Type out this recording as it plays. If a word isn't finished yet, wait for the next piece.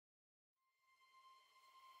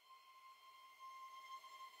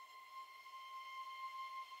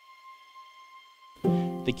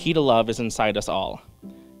The key to love is inside us all.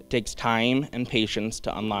 It takes time and patience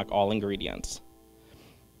to unlock all ingredients.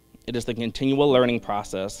 It is the continual learning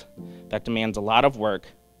process that demands a lot of work,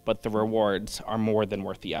 but the rewards are more than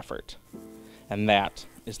worth the effort. And that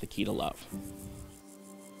is the key to love.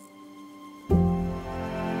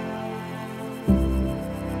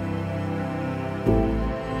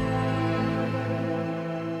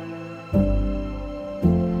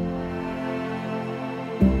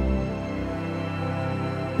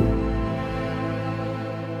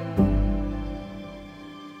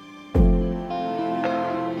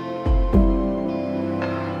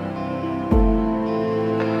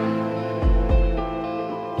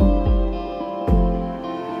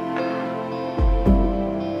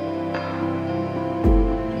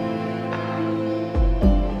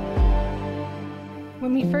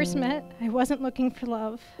 When we first met, I wasn't looking for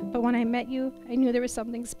love, but when I met you, I knew there was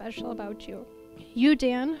something special about you. You,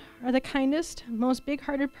 Dan, are the kindest, most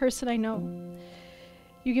big-hearted person I know.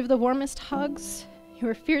 You give the warmest hugs, you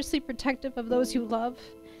are fiercely protective of those you love,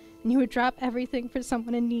 and you would drop everything for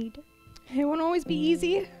someone in need. It won't always be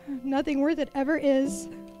easy, nothing worth it ever is,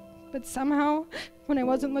 but somehow, when I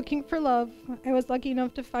wasn't looking for love, I was lucky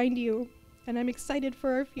enough to find you, and I'm excited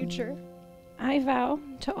for our future. I vow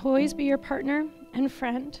to always be your partner and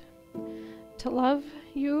friend, to love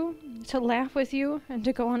you, to laugh with you, and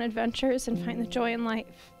to go on adventures and find the joy in life.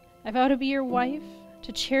 I vow to be your wife,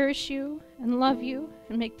 to cherish you and love you,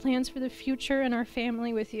 and make plans for the future and our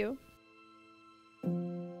family with you.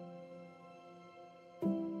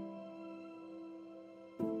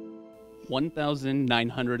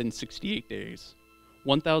 (1,968 days).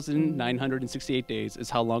 1,968 days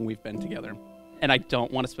is how long we've been together. And I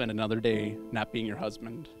don't want to spend another day not being your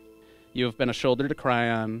husband. You have been a shoulder to cry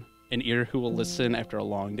on, an ear who will listen after a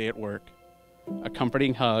long day at work, a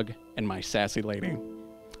comforting hug, and my sassy lady.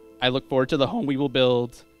 I look forward to the home we will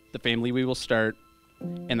build, the family we will start,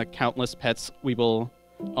 and the countless pets we will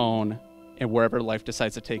own, and wherever life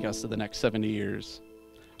decides to take us to the next 70 years.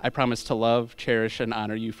 I promise to love, cherish, and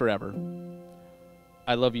honor you forever.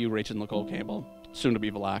 I love you, Rachel Nicole Campbell, soon to be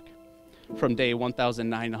Vlach, from day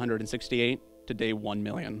 1,968 to day 1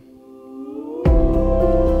 million.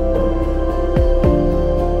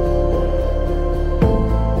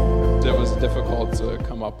 It was difficult to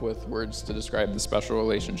come up with words to describe the special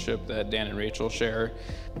relationship that Dan and Rachel share.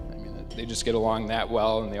 I mean, they just get along that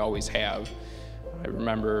well, and they always have. I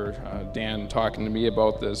remember Dan talking to me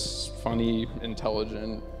about this funny,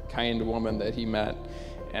 intelligent, kind woman that he met,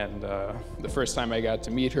 and the first time I got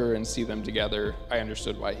to meet her and see them together, I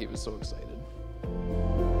understood why he was so excited.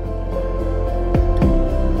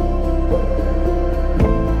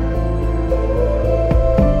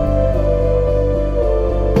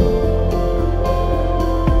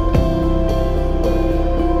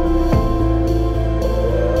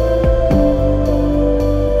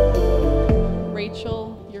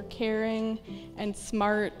 Caring and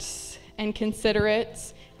smart and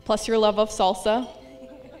considerate, plus your love of salsa.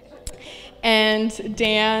 And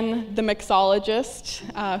Dan, the mixologist,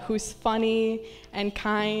 who's funny and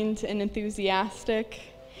kind and enthusiastic.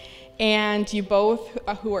 And you both,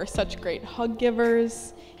 who are such great hug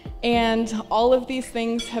givers. And all of these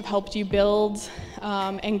things have helped you build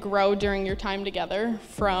and grow during your time together,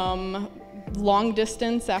 from long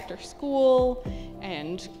distance after school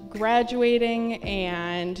and graduating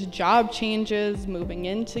and job changes, moving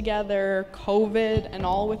in together, COVID, and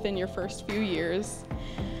all within your first few years.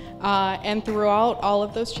 And throughout all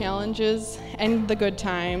of those challenges and the good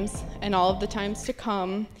times and all of the times to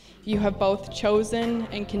come, you have both chosen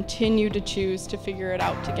and continue to choose to figure it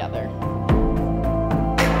out together.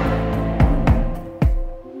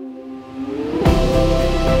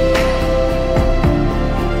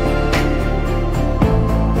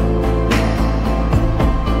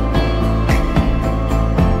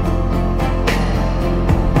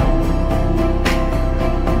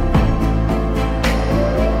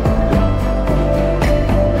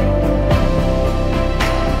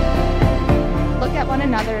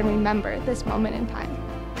 And remember this moment in time.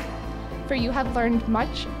 For you have learned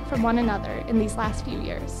much from one another in these last few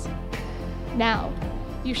years. Now,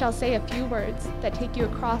 you shall say a few words that take you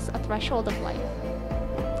across a threshold of life,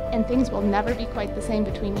 and things will never be quite the same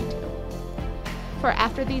between you two. For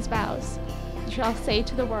after these vows, you shall say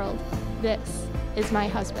to the world, "This is my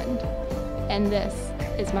husband, and this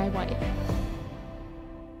is my wife."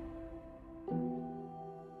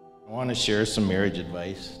 I want to share some marriage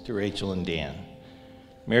advice to Rachel and Dan.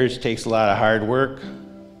 Marriage takes a lot of hard work,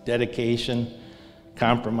 dedication,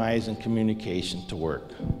 compromise, and communication to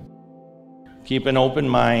work. Keep an open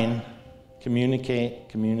mind, communicate,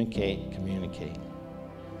 communicate, communicate.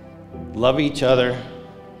 Love each other,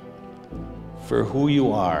 for who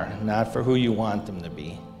you are, not for who you want them to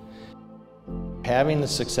be. Having a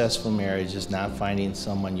successful marriage is not finding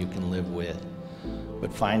someone you can live with,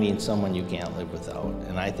 but finding someone you can't live without.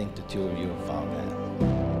 And I think the two of you have found that.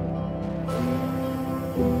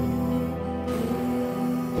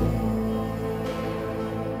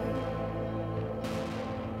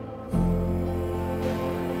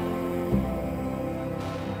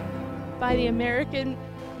 By the American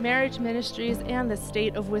Marriage Ministries and the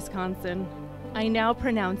state of Wisconsin, I now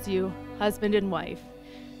pronounce you husband and wife.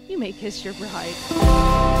 You may kiss your bride.